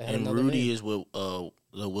 I had And another Rudy name. is with the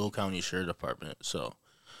Will County Sheriff Department. So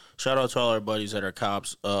shout out to all our buddies that are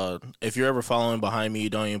cops. If you're ever following behind me,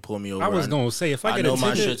 don't even pull me over. I was gonna say if I I get know a my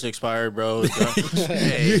ticket, shit's expired, bro.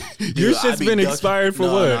 Hey, your shit's been expired for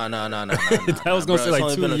what? No. I was gonna say, like,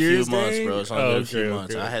 it's only 2 been a years, few months, gang? bro. It's only been a few Okay,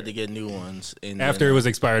 months. okay. I had to get new ones. And After it was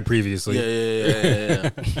expired previously. Yeah.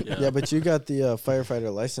 Yeah, but you got the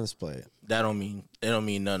firefighter license plate. That don't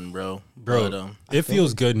mean nothing, bro. Bro, But, it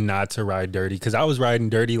feels good not to ride dirty because I was riding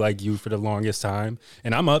dirty like you for the longest time,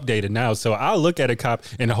 and I'm updated now. So I'll look at a cop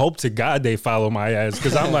and hope to God they follow my ass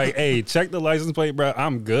because I'm like, hey, check the license plate, bro.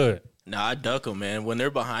 I'm good. nah, I duck them, man. When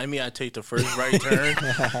they're behind me, I take the first right turn,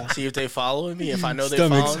 see if they following me. If I know they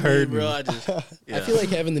Stomach's following me, hurting. bro, I just. Yeah. I feel like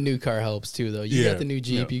having the new car helps too, though. You Yeah. got the new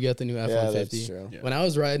Jeep, Yeah. you got the new F-150. Yeah, that's true. Yeah. When I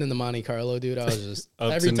was riding in the Monte Carlo, dude, I was just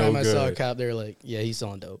Up every to time no I saw a good. cop, they were like, "Yeah, he's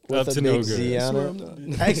selling dope." With Up a to big no Z good. on Swear it. I'm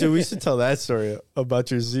not. Actually, we should tell that story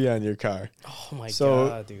about your Z on your car. Oh my So-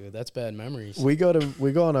 god, dude, that's bad memories. We go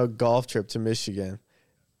on a golf trip to Michigan,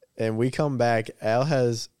 and we come back. Al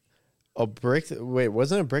has a brick. Wait,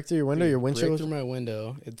 wasn't it a brick through your window? Your windshield break was. through my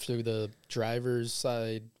window, through the driver's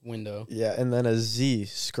side window Yeah, and then a Z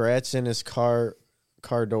scratched in his car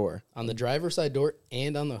door. on the driver's side door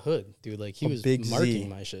and on the hood, dude. Like he A was big marking Z.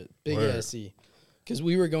 my shit, big Word. ass Z. Because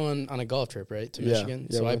we were going on a golf trip, right, to Yeah, Michigan.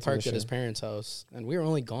 yeah, So we I went to parked at his Michigan. parents' house, and we were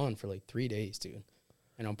only gone for like 3 days, dude.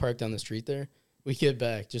 And I'm parked on the street there. We get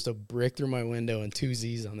back, just a brick through my window and 2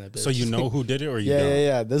 Z's on that bitch. So you know who did it or you Yeah, don't?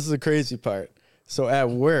 yeah. This is the crazy part. So at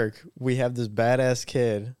work, we have this badass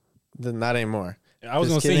kid. Not anymore. I was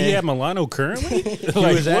This going to say kid he had- had Milano currently? He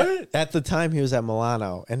like, was what? at the time he was at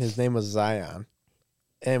Milano, and his name was Zion,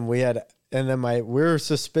 and then we were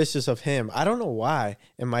suspicious of him. I don't know why.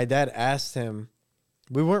 And my dad asked him.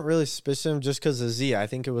 We weren't really suspicious of him just because of Z. I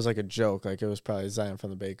think it was like a joke, like it was probably Zion from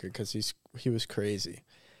the bakery because he was crazy,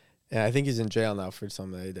 and I think he's in jail now for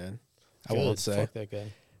something that he did. I Good, won't say. Fuck that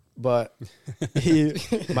guy. But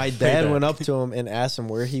my dad went up to him and asked him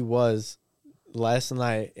where he was last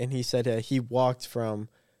night, and he said that he walked from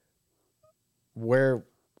where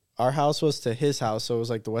our house was to his house, so it was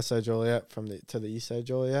like the west side Joliet to the east side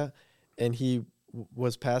Joliet, and he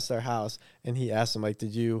was past our house, and he asked him like,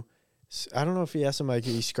 I don't know if he asked him like,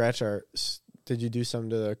 did you do something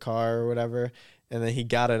to the car or whatever? And then he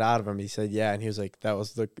got it out of him. He said, yeah. And he was like, that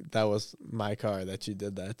was my car that you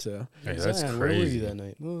did that to. Hey, that's Zion, where were crazy. you that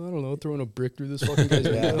night? Oh, I don't know, throwing a brick through this fucking guy's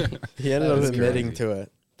Yeah. window. He ended That up is admitting crazy. to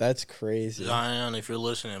it. That's crazy. Zion, if you're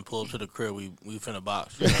listening, pull up to the crib. We finna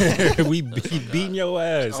box. we beating your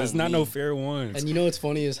ass. Oh, It's not no we- fair ones. And you know what's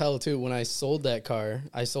funny as hell too? When I sold that car,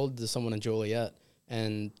 I sold it to someone in Joliet,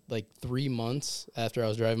 and like 3 months after I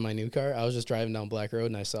was driving my new car, I was just driving down Black Road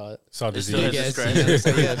and I saw it. Saw the It still has Z. a Big scratch. ass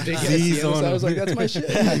CN. Yeah, big ass Z's CN. on So I was them. like, that's my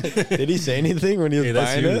shit. Did he say anything when he was Hey,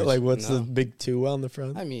 that's buying huge. it? Like, what's No. the big 2 on the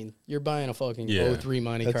front? I mean, you're buying a fucking Yeah. 03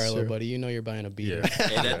 Monte That's Carlo, true. buddy. You know you're buying a beater. Yeah.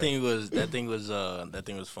 Hey, that thing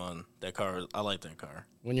was fun. That car, I like that car.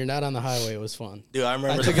 When you're not on the highway, it was fun. Dude, I I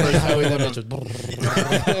remember took the it on the first highway. time.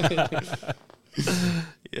 That bitch was.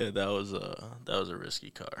 Yeah, that was a risky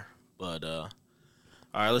car. But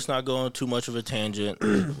all right, let's not go on too much of a tangent.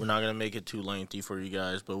 We're not gonna make it too lengthy for you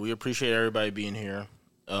guys, but we appreciate everybody being here.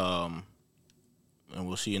 And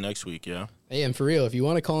we'll see you next week. Yeah. Hey, and for real, if you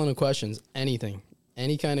want to call in the questions, anything,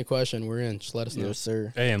 any kind of question, we're in. Just let us know. Yes,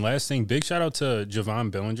 sir. Hey, and last thing, big shout out to Javon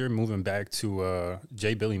Billinger moving back to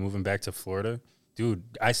Jay Billy moving back to Florida. Dude,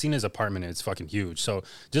 I seen his apartment and it's fucking huge. So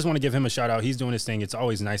just want to give him a shout out. He's doing his thing. It's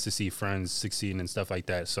always nice to see friends succeeding and stuff like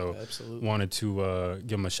that. So Absolutely. wanted to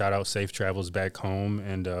give him a shout out. Safe travels back home,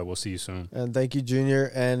 and we'll see you soon. And thank you,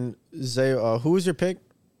 Junior. And Zay, who was your pick?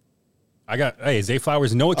 I got Zay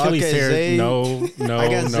Flowers, no Achilles Okay, tear. Zay- No. I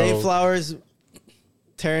got no. Zay Flowers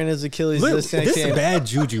tearing his Achilles Look, this this next is game. bad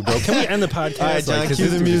juju, bro. Can we end the podcast? All right, John, 'cause cue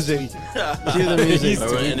this the dude is music. tweaking. Cue the music. All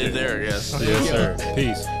right, we're gonna end it there. Yes. Yes, sir.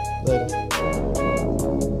 Peace. Later.